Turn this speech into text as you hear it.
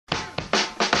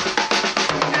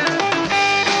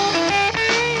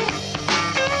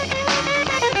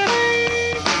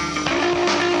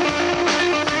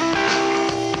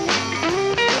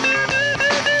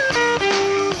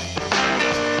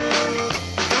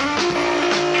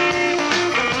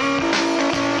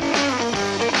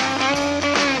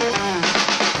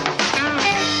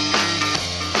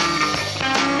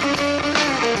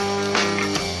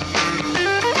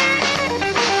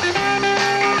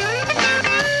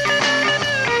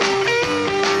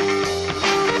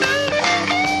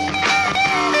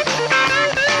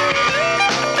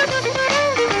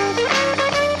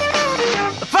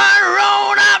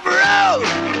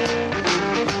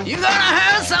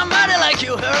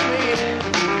hurt me,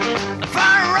 if I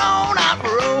run up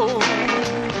the road,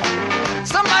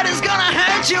 somebody's gonna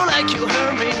hurt you like you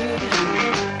hurt me.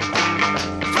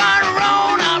 If I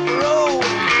run up the road,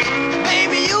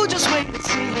 maybe you just wait and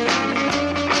see.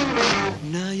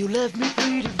 Now you left me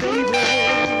pretty, baby.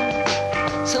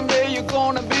 Someday you're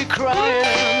gonna be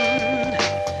crying.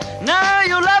 Now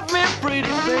you left me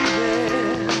pretty,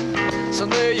 baby.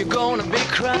 Someday you're gonna be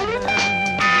crying.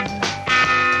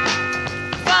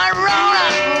 If I run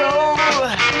out the road,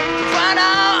 find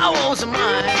out I wasn't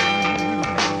mine.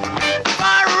 If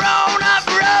I run out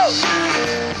the road,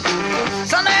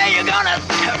 someday you're gonna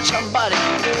hurt somebody.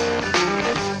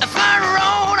 If I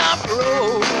run out the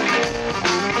road,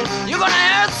 you're gonna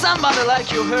hurt somebody like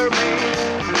you hurt me.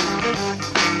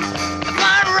 If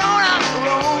I run out the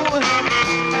road,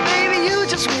 baby, you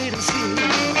just wait and see.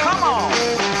 Come on.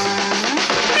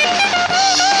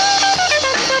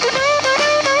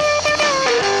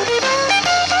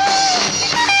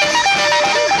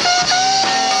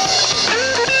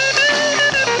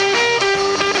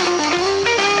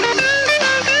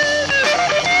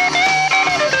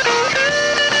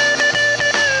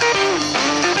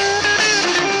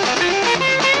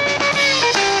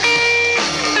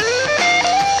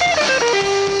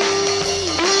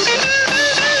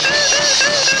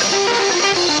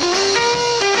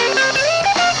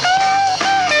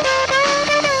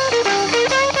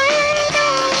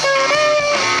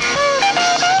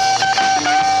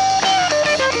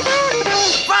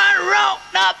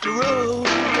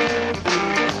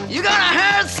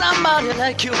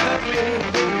 Like you hurt me.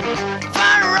 If I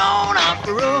run up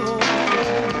the road,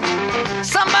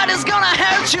 somebody's gonna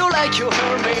hurt you like you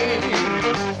hurt me.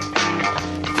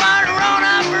 If I run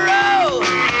up the road,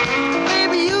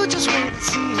 baby, you just wait and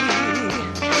see.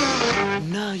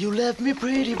 Now you left me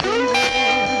pretty, baby.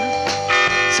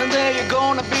 Someday you're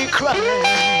gonna be crying.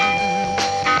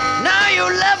 Now you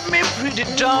left me pretty,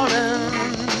 darling.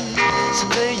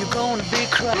 Someday you're gonna be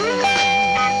crying.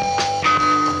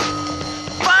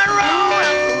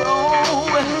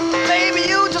 Baby,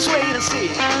 you just wait and see.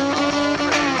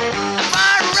 If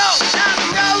I roll down the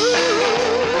road,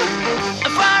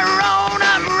 if I roll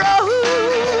down the road,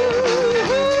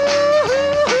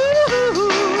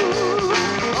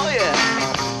 oh yeah,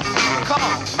 come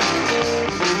on.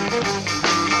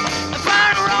 If I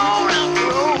roll down the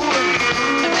road,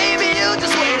 baby, you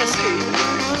just wait and see.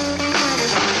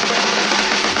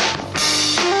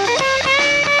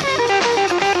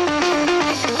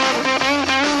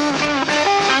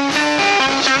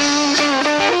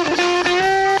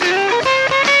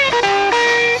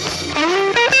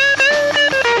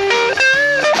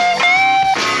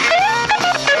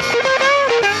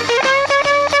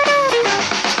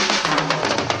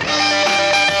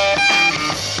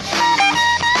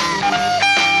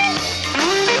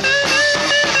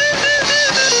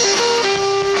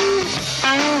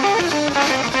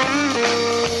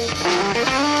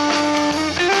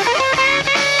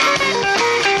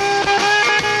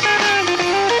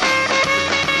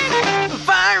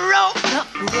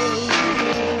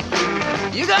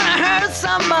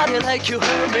 Like you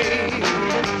hurt me.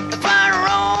 If I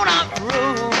run up the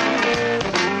road,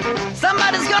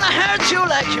 somebody's gonna hurt you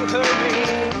like you hurt me.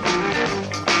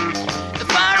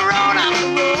 If I run up the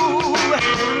road,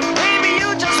 baby, you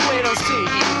just wait and see.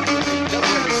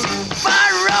 If I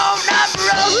run up the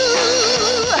road,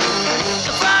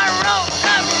 if I run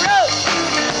up the road,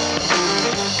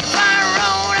 if I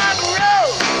run up the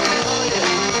road,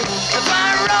 if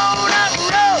I run up the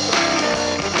road,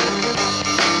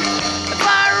 if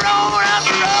I run up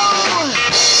the road,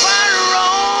 if I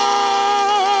run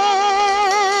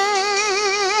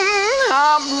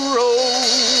up the road.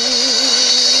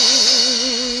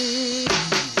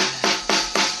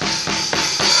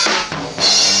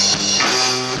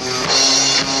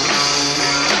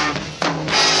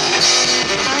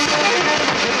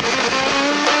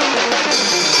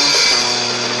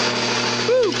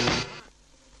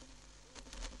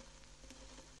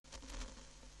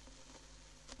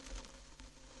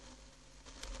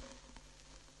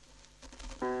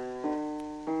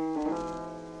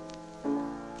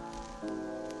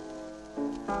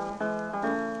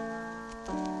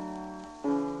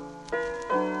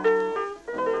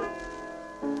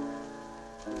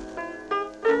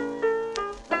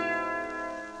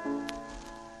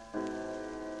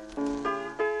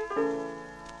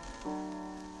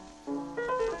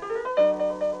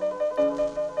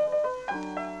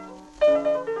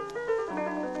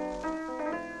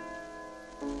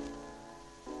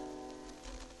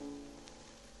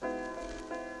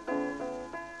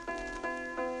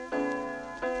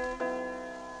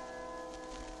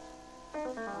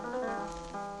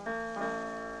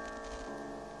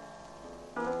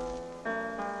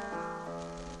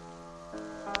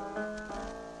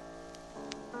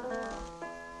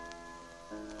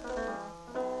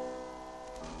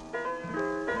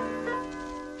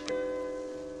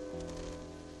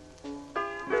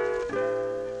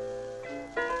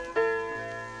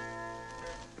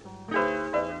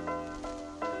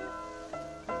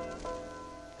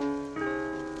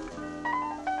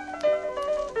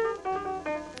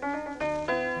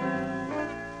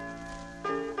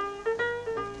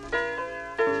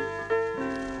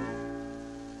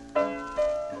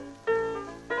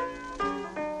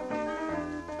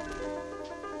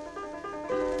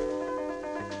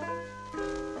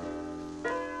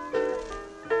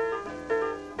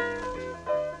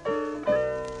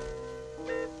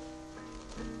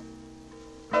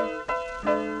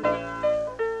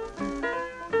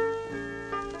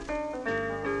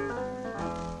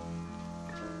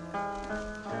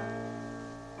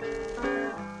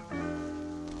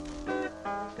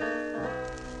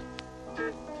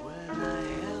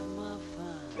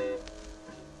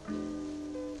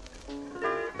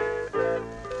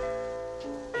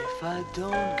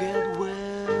 don't get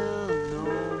well no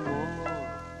more.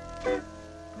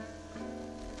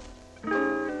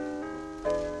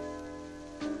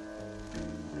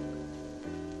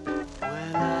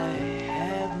 Well, I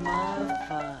have my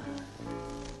fun.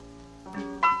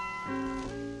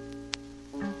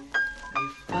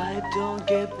 If I don't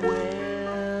get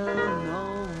well no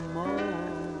more.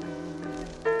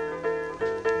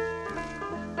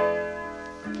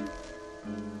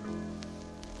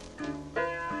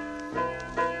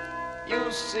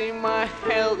 You see my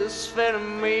health is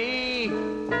failing me.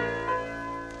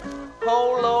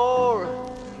 Oh Lord,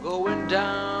 going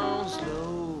down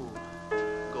slow,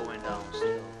 going down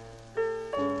slow.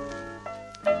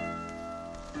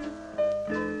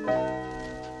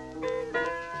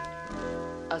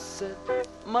 I said,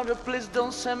 Mother, please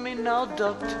don't send me now,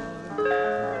 doctor.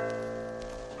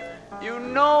 You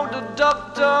know the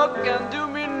doctor can do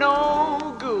me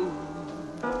no good.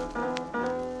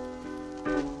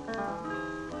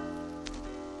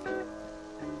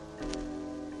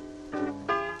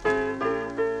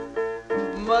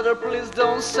 Mother, please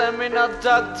don't send me no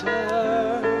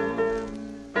doctor.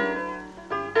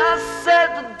 I said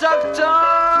the doctor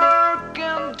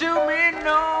can do me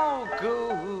no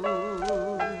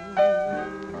good.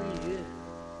 Yeah.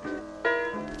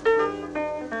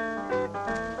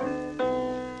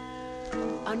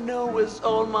 I know it's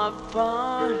all my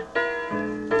fault,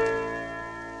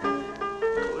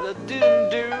 'cause I didn't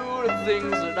do the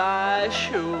things that I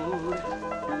should.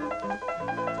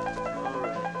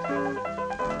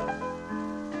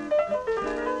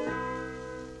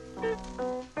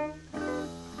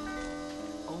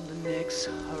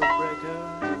 Heartbreaker,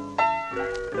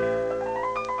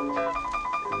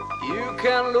 you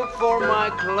can look for my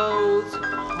clothes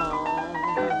home.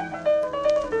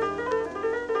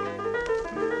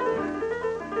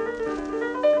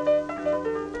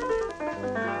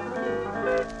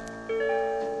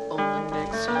 On the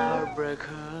next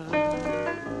heartbreaker,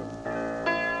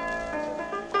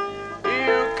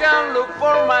 you can look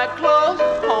for my clothes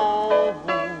home.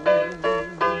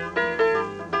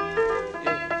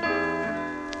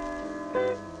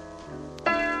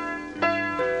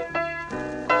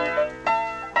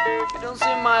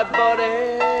 My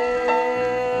body,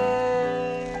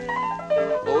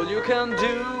 all you can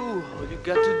do, all you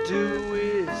got to do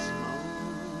is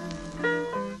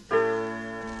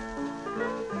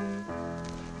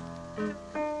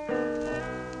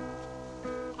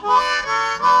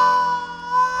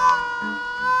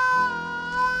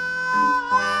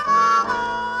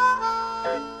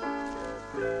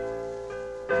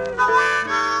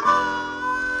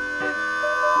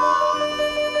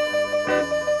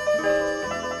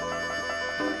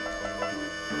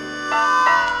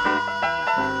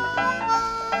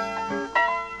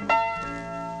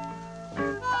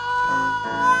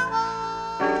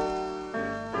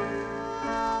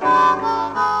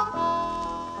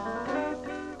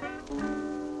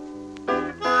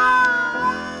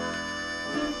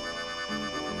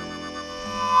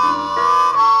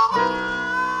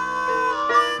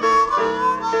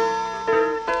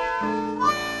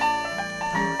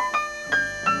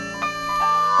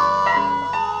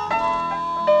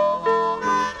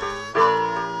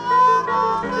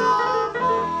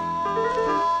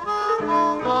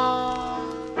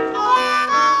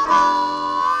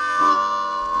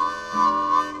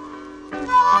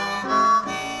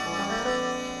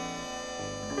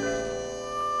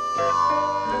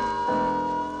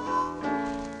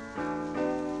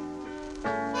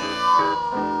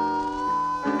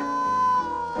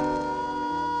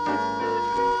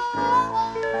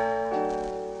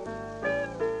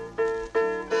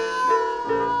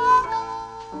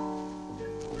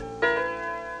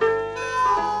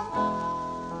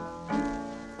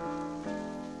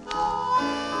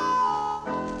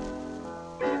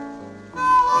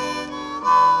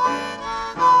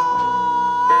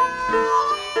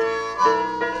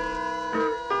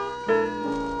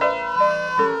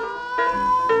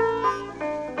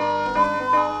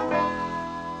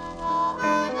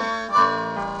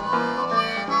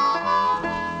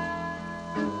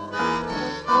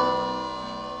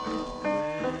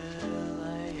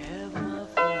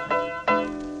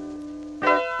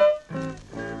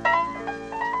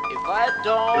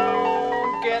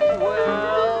don't get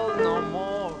well no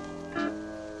more.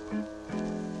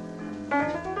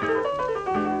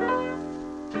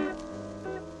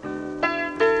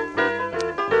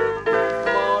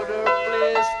 Mother,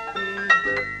 please,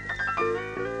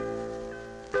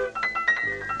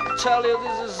 tell you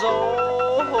this is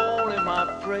only my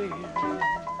prayer.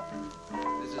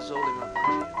 This is only my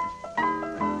prayer.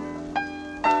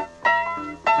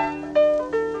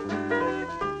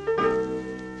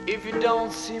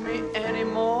 don't see me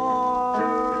anymore,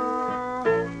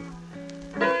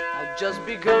 I'll just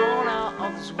be gone out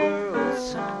of this world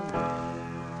someday.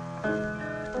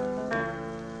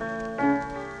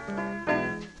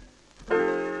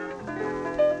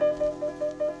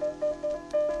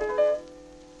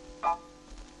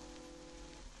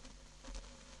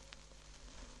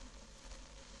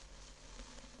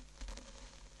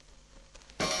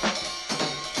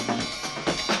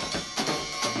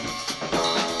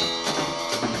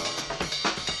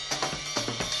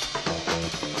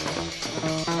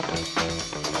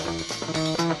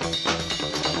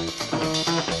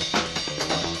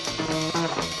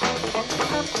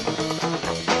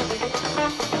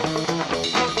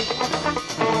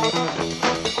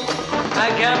 I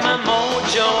got my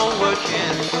mojo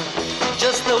working,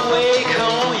 just awake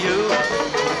on you.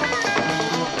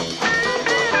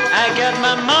 I got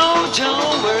my mojo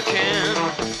working,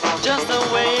 just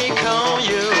awake on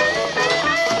you.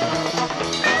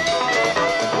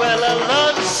 Well, I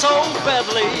love you so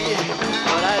badly,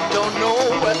 but I don't know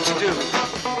what to do.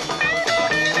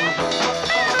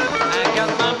 I got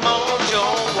my mojo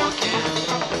working,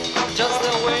 just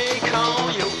awake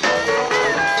on you.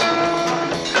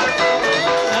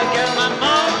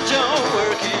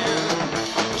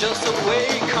 Just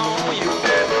awake on you.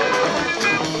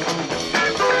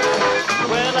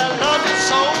 Well, I love you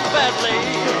so badly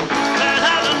that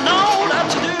I don't know what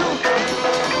to do.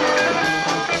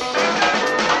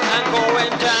 I'm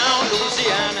going down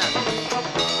Louisiana,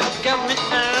 got me a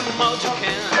mojo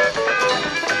can.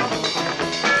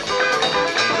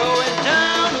 Going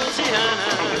down Louisiana,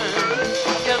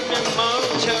 got me a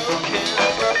mojo can.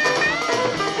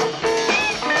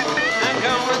 I'm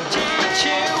gonna teach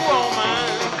you all my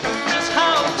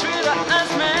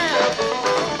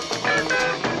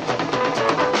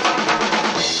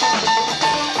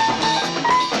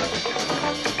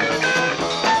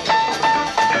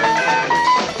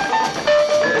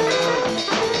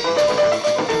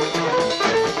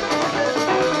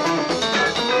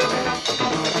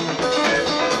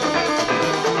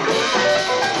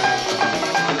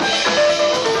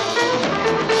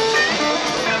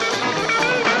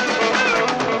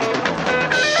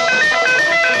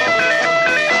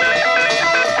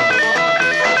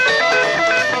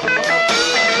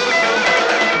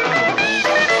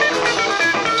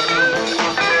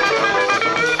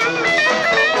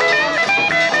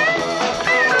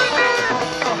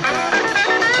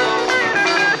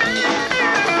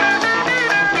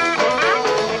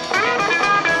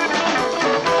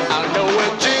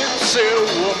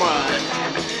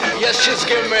she's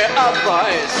giving me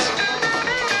advice.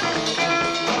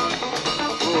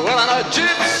 Well, I'm a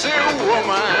gypsy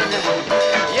woman.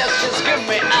 Yes, she's giving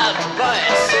me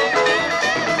advice.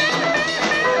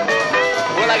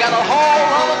 Well, I got a whole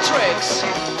lot of tricks.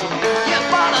 You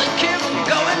better keep them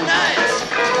going nice.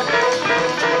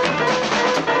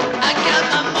 I got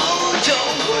my mojo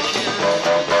working,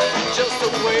 just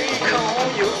awake on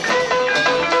you.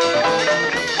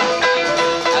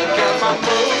 I got my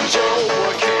mojo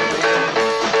working.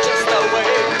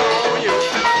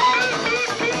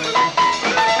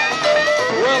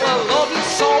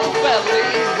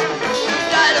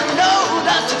 I don't know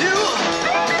what to do.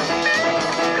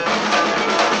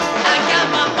 I got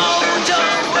my mojo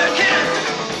working.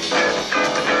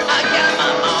 I got my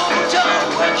mojo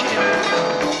working.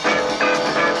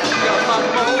 I got my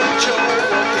mojo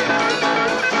working.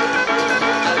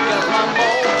 I got my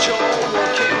mojo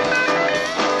working.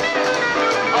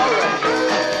 Alright.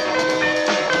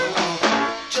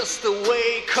 Just the way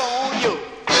on you.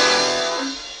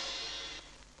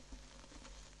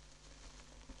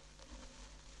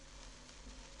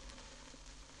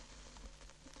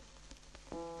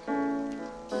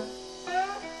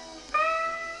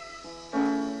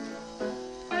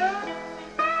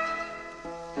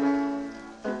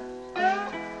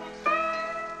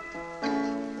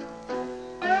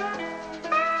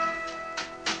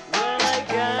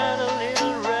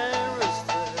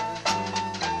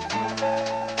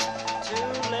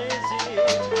 Too lazy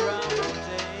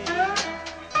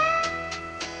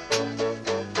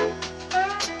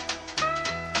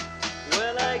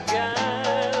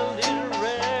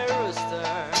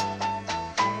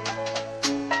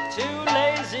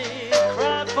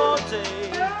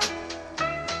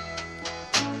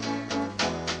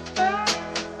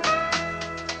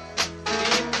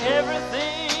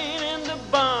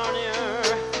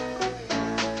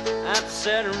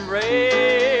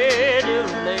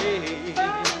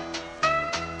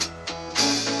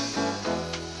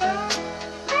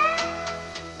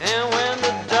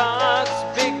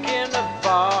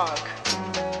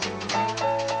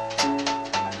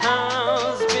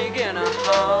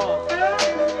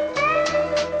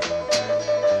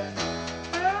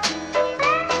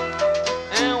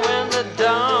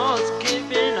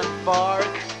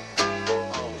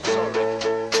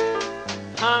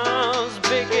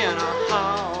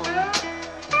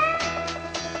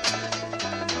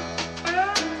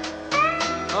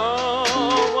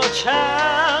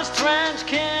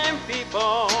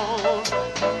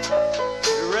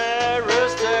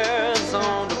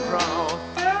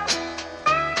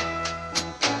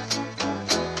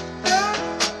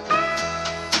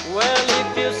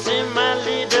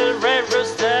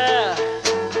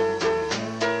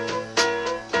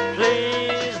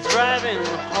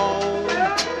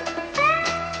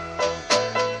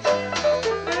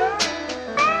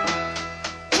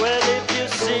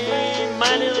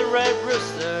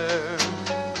Rooster,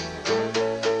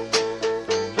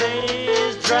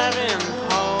 please drive him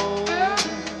home.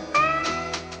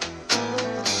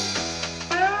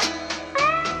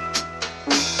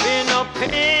 Been no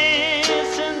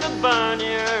peace in the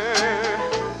barnyard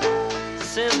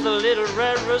since the little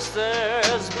Red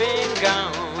Rooster's been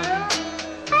gone.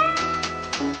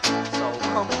 So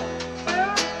come on.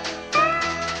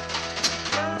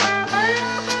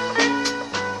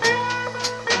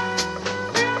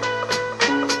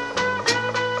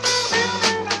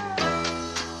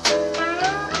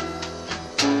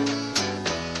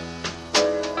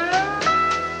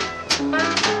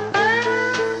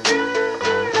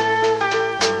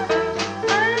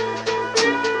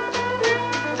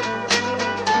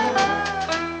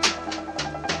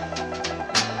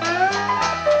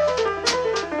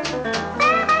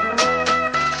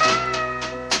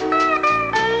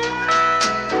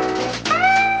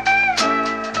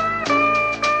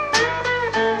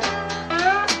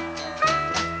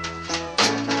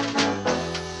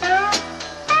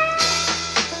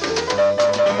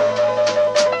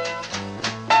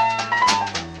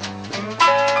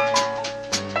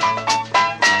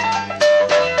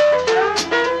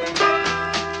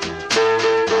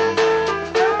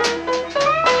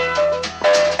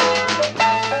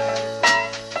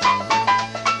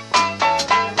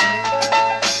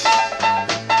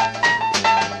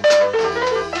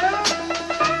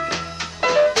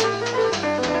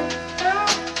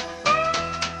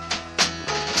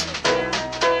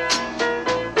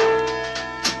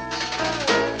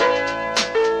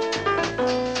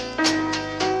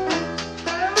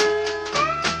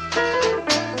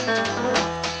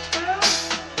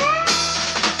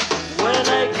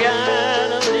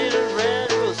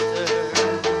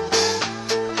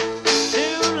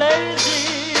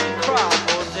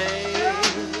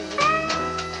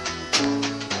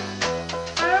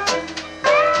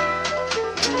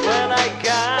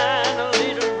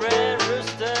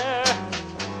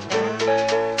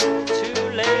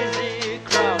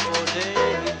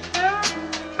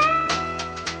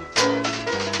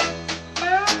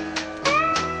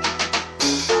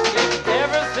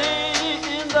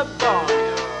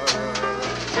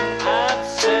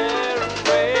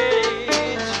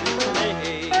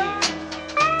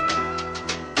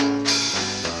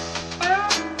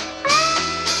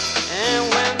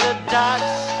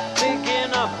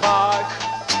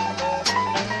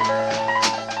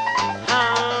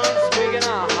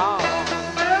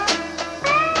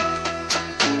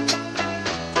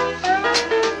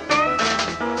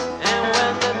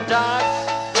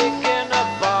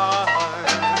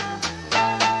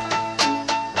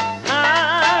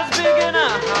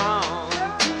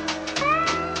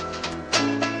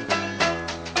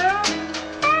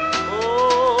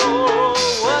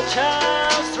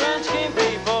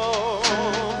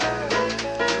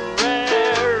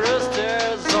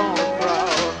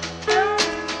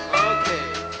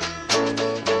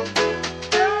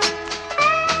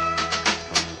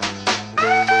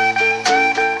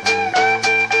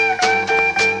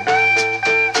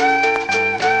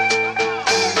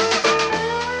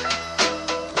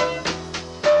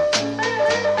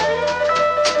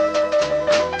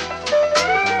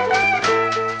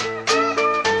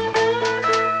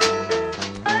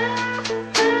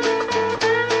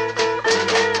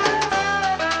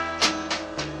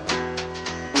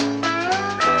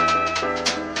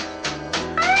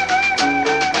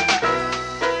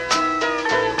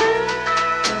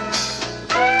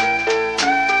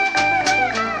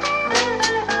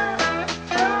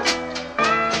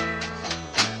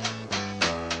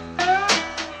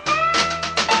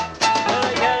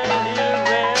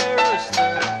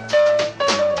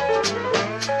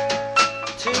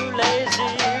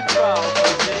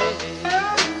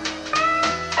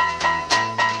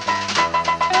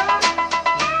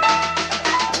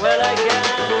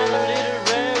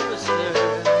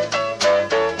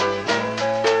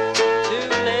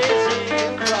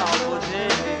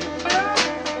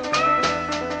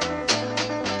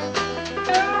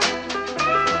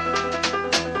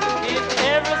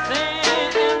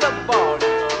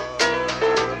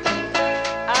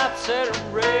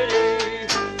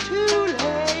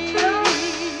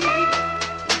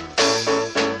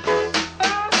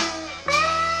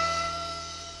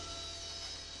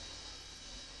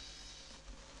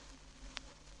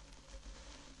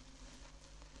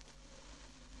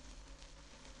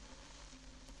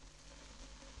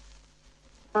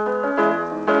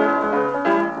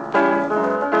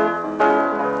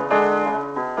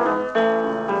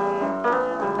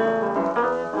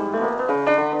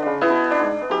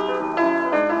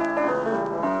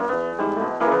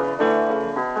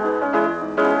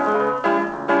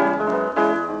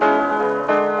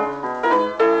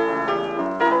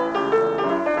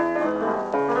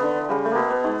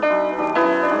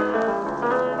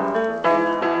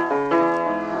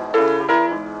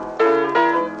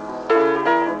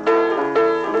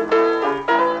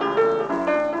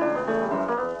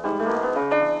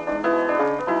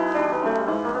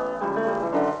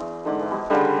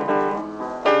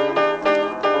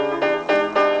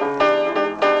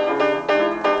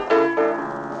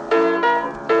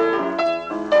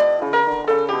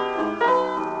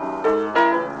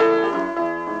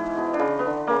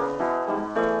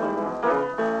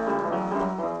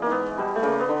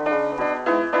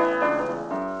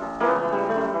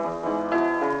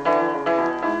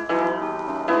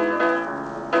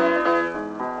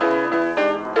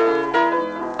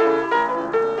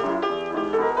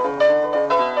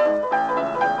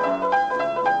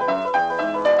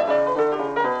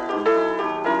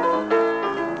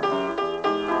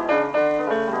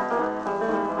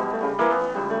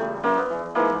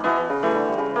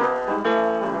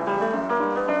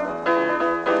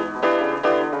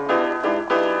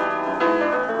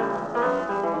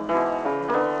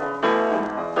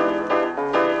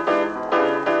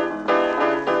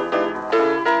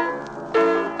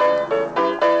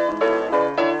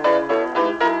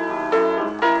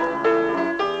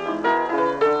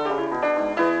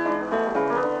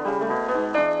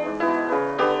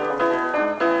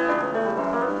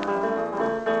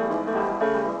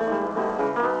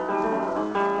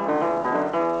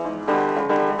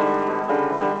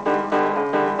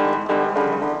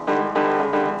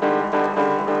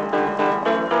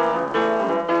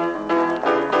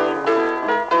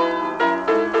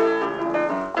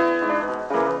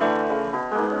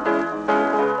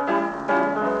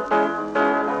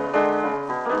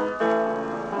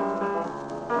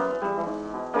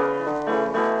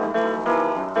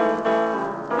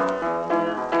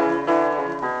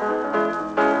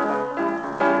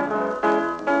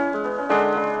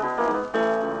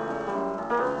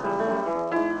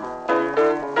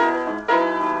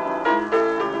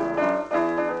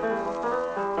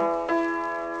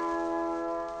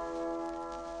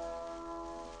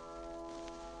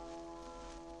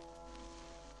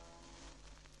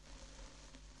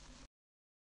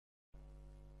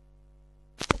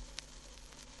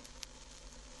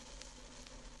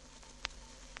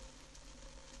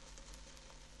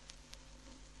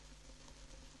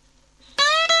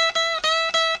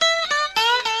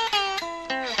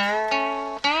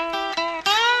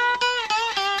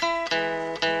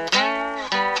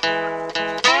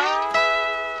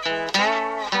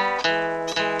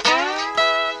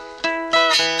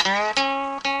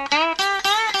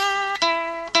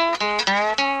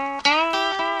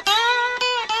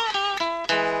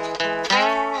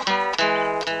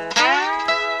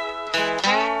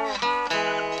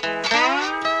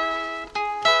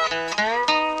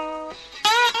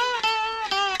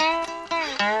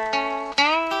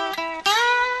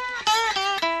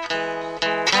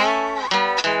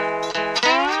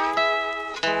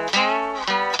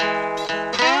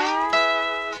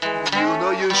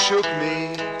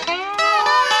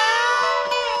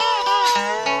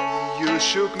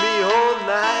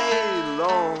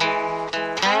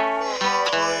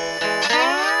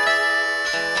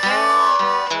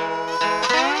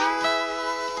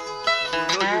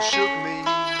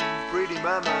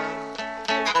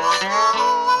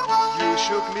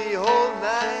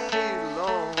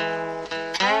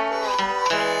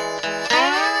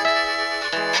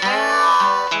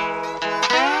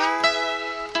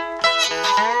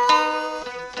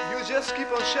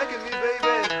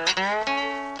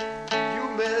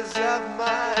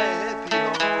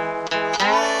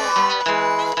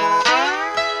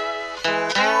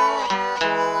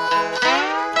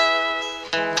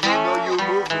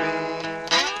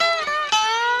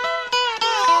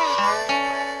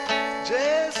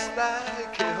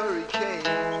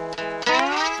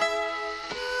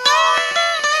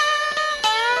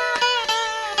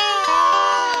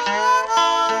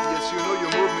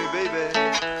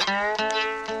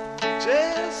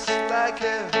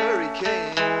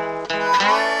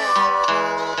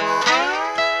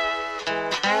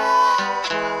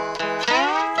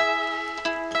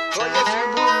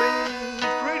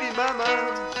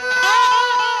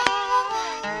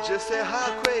 a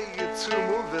highway to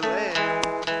movie land.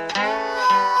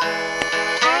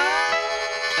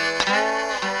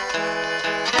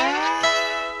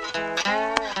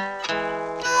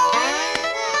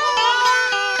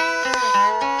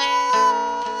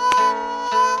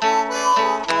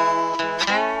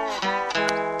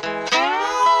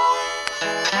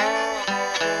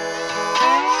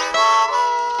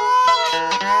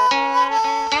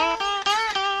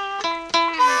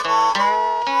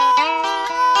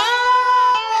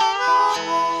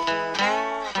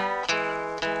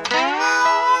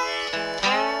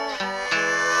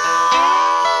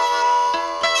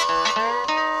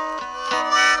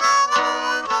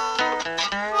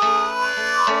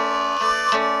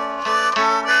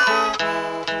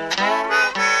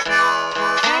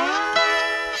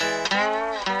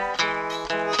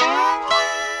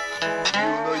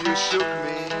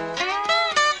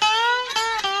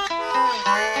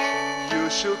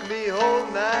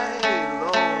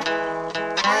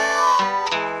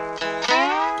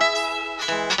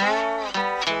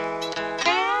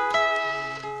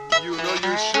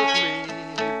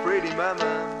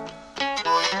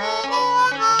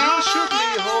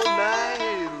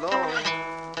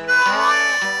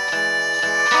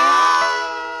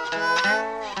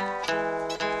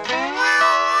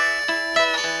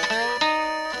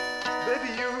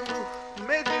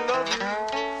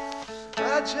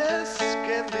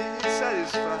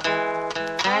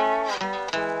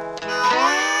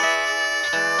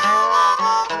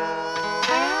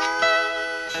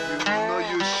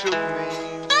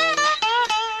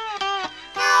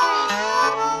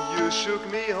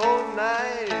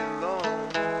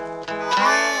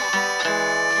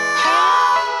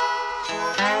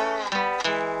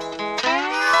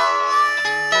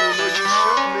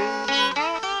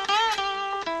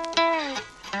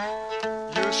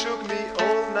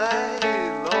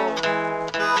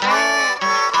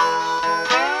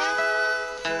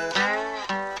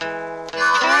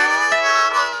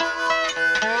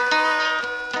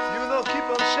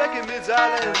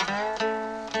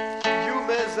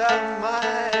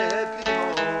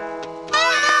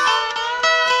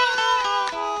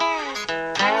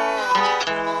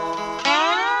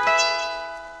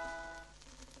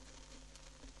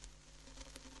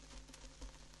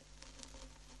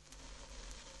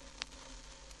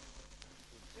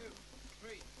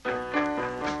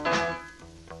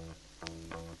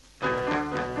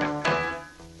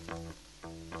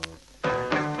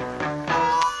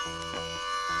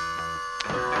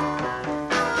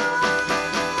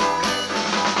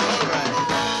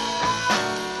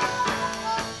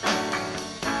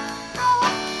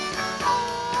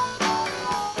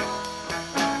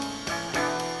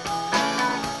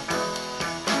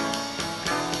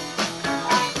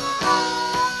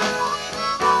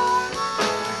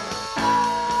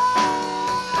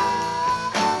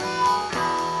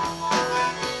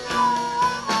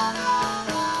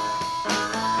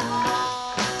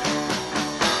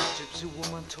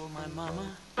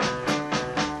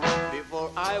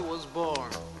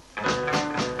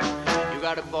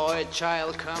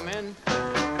 Child coming,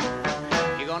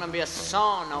 you're gonna be a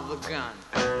son of the gun.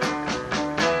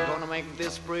 Gonna make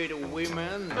these pretty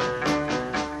women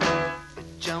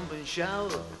jump and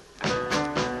shout,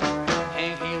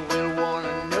 and he will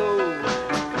wanna know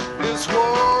this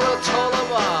world it's all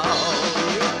about.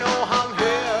 You know I'm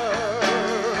here,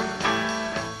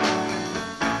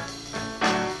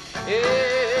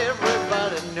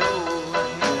 everybody knows.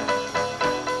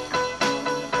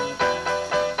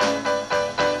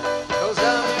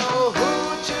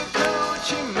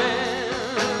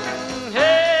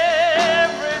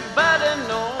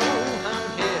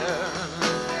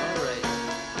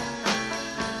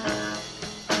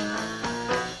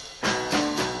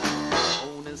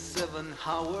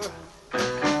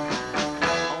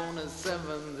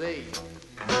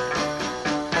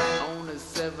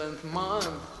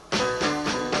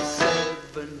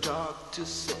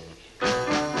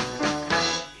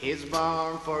 He's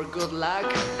born for good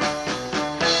luck,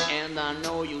 and I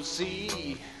know you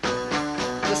see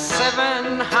the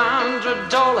 $700,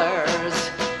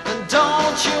 and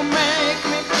don't you make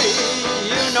me free.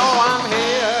 You know I'm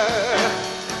here,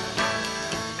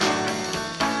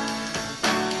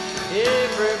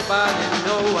 everybody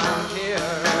know I'm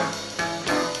here,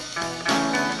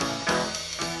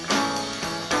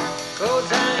 'cause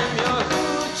I'm your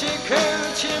Hoochie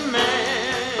Coochie Man.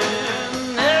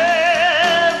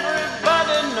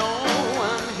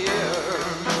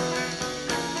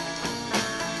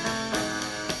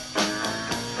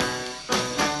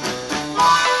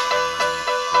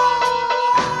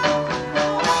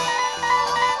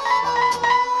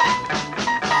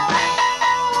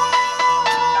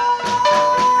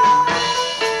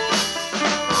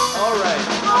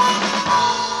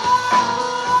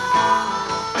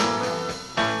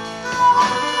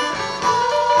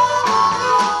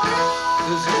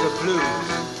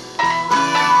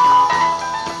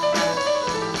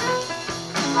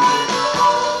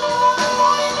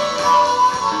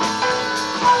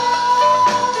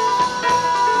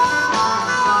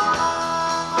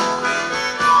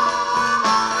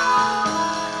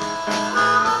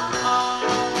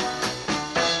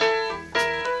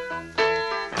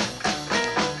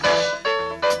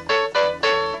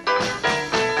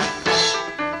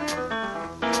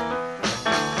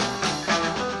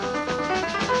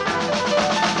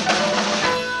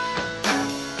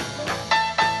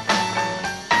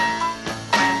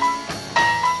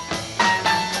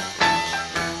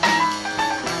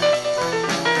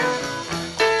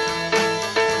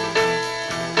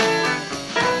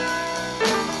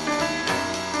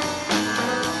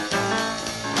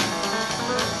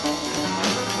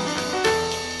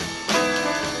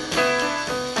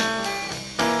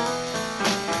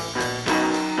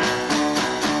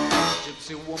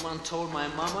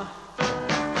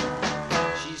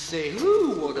 say,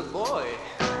 ooh, what a boy.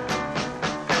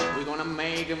 We're gonna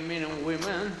make a men and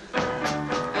women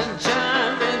and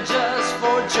jumping just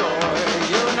for joy.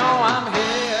 You know I'm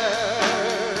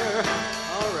here.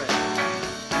 All right.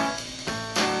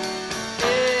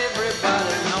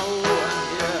 Everybody know I'm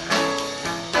here.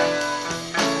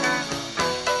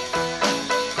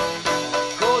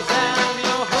 'Cause I'm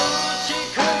your Hoochie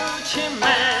Coochie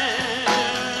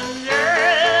Man.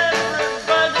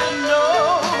 Everybody know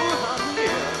I'm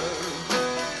here.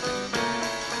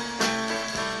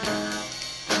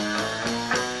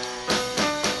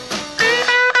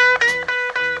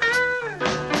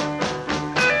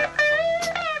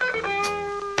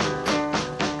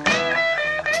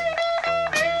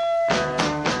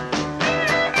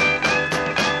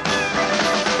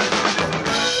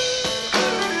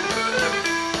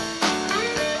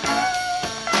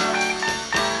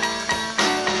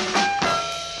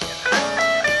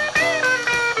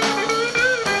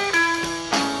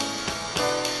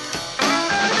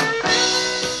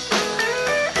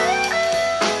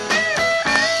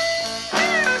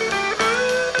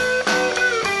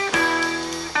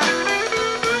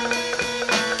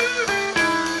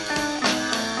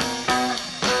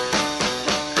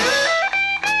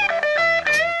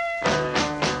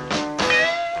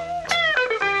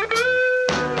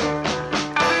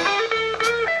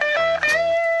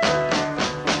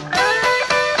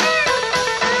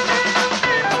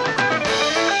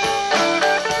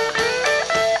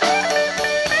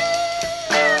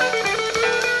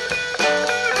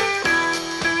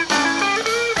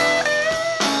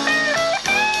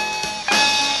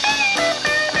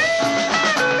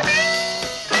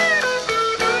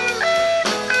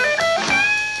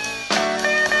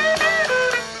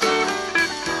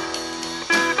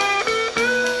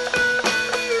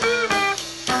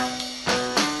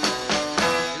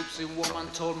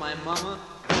 Told my mama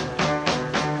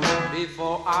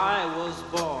before I was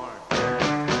born,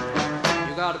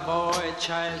 you got a boy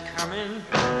child coming,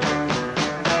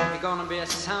 you're gonna be a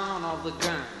son of the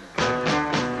gun,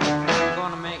 you're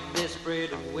gonna make this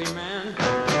breed of women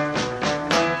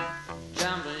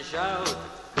jump and shout,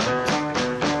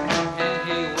 and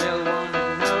he will want to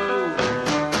know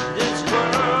this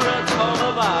world it's all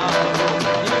about.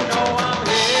 You know I'm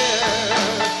here.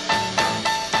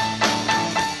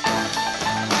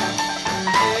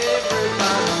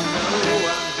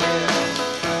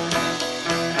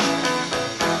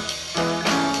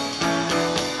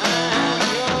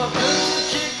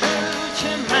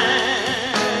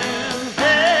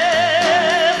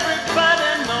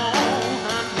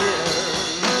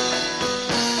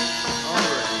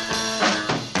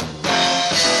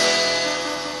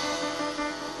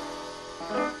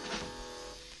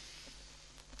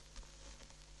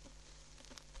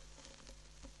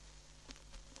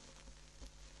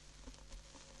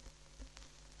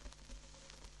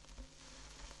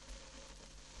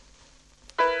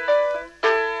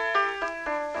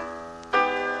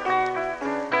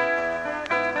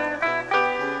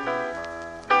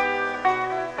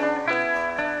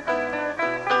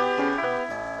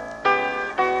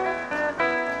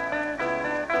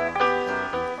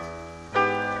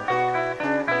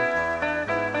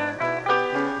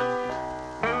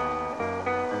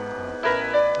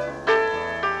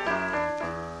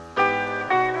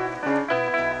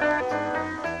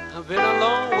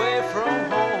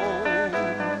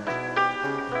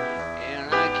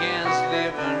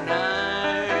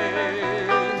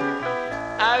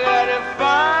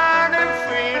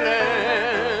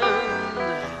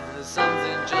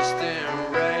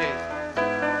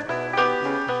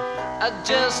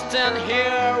 Just stand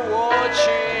here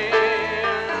watching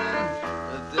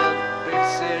the big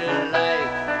city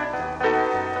light.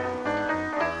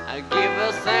 I give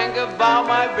a think about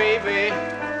my baby,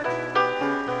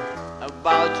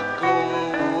 about to go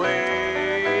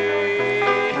away.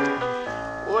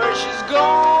 Where she's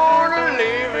gonna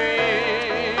live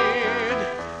in,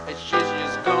 and she's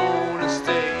just gonna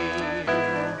stay.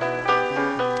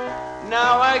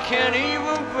 Now I can't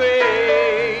even pay.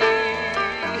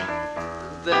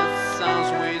 That sounds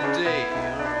sweet day.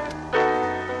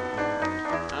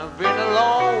 I've been a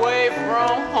long way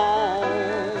from home,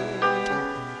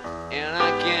 and I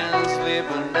can't sleep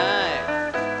at night.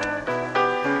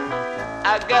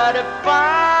 I gotta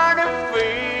find a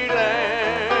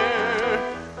feeling,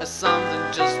 something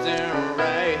just ain't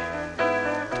right.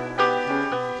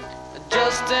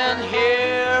 Just stand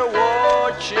here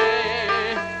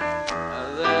watching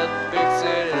that big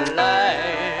city light.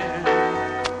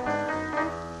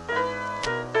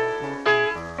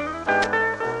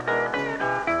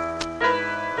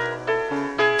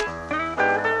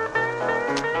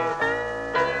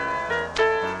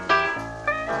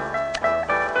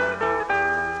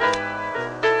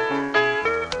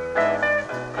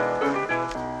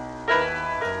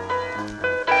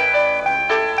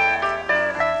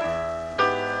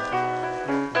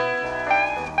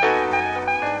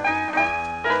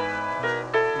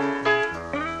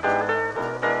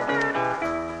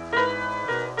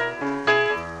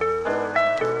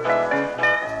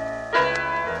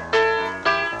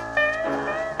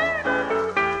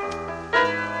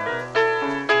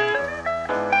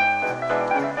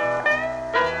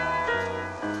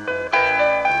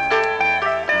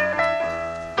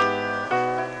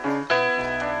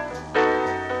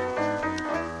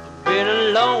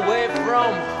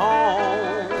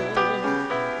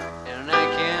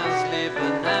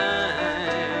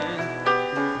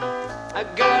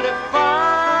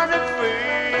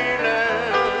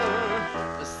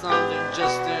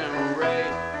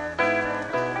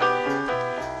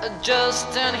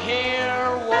 stand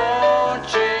here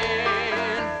watching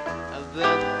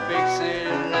that big city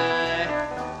light,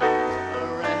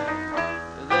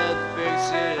 that big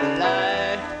city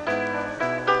light,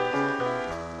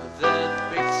 that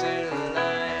big city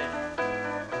light,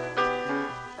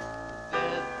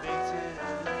 that big city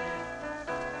light,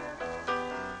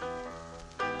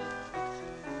 that big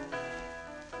city light.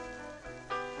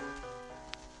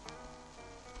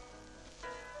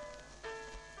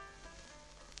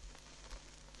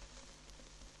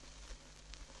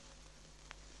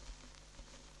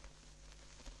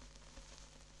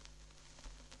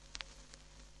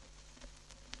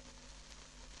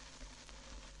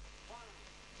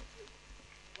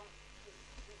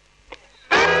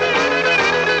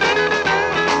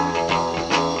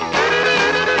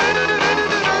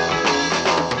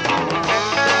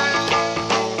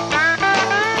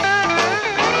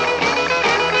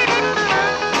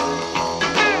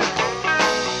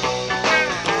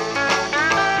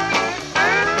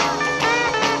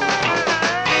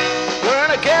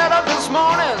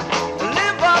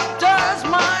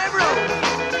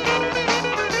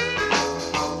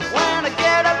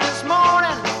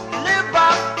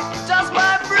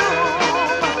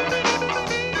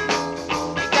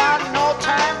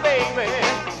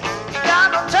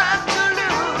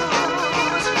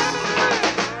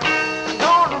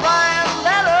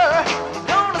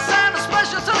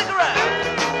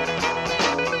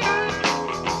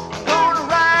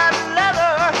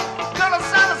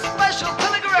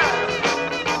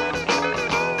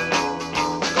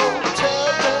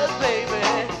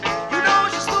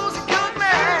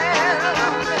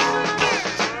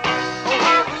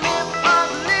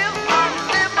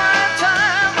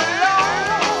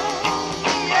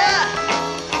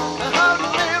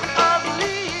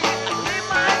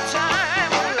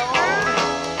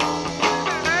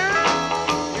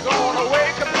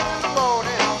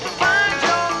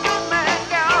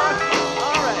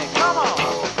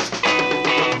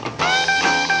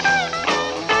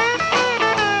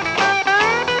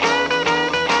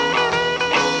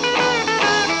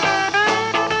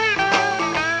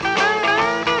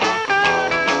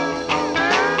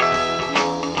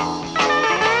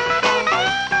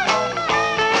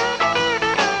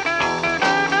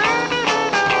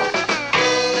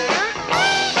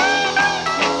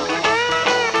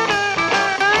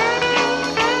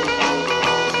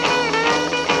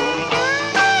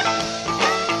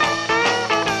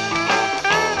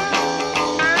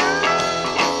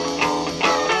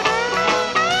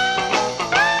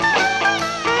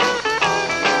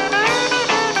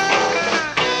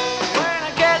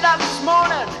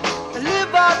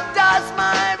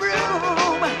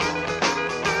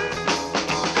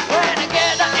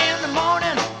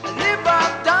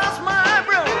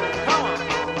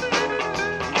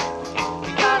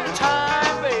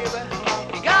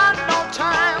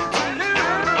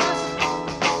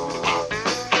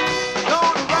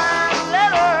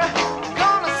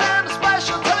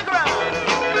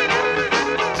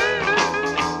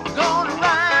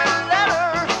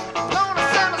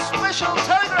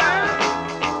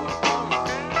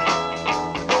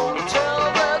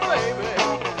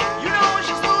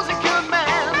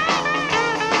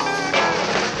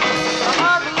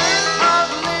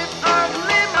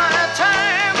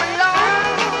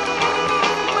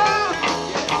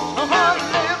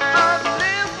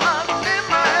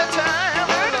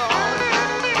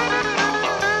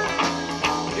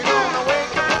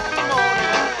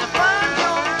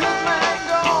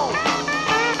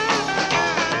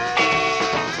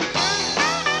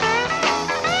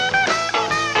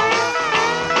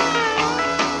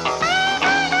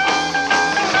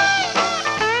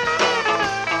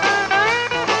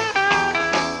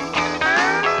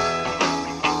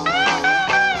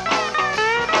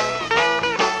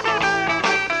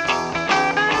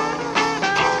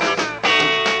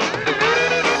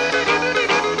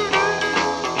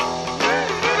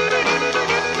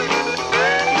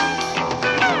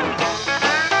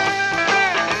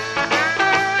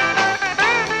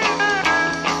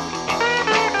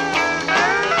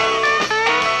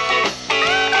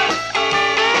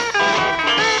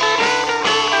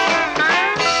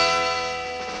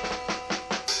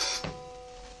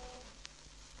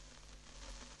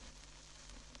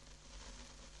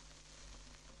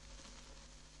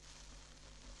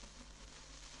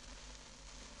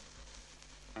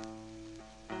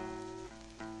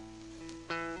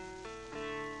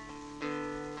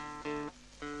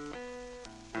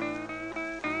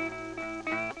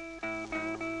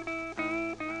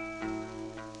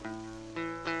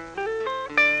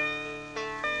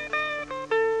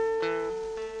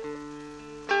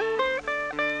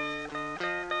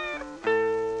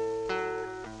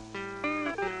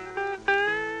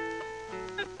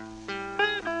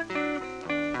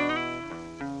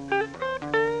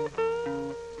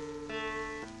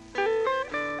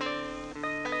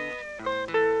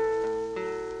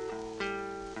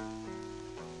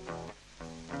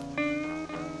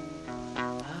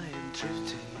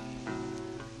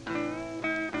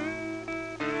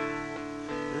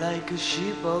 like a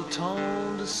ship out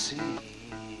on the sea.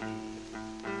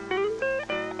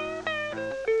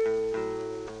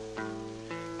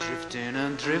 Drifting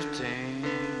and drifting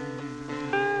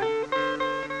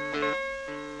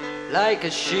like a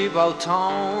ship out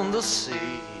on the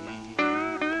sea.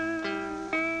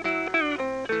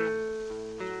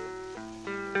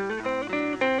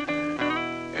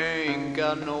 Ain't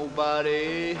got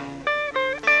nobody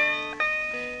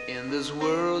in this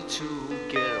world to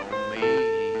get on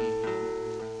me.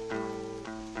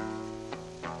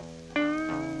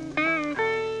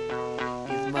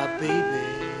 If my baby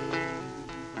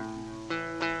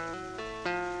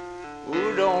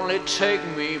would only take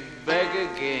me back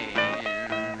again.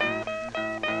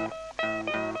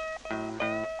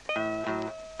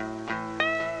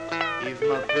 If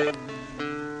my baby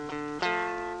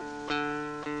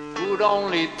would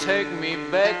only take me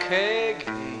back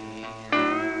again.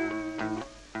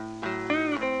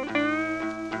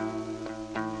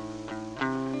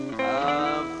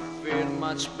 I feel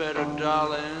much better,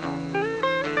 darling,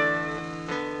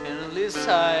 and at least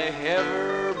I have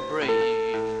her brain.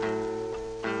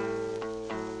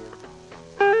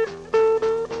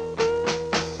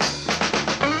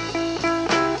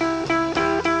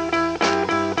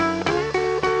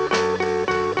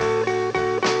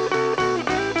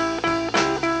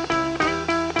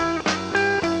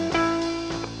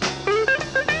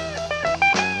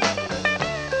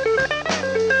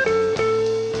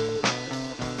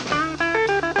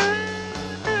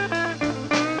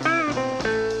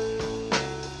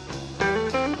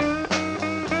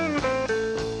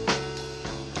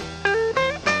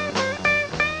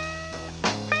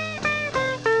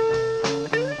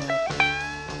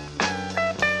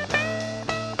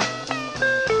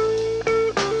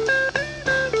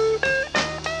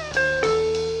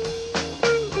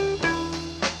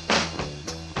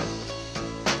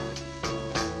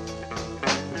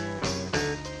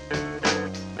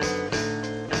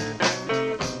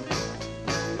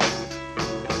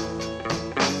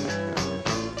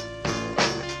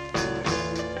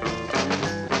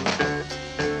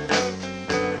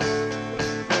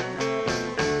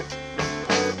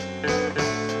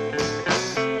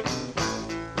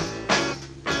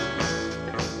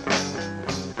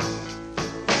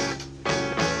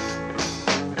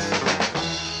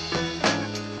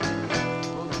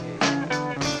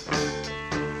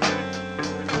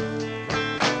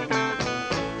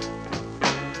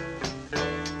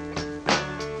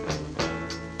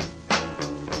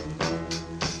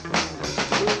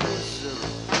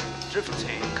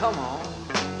 Drifting, come on.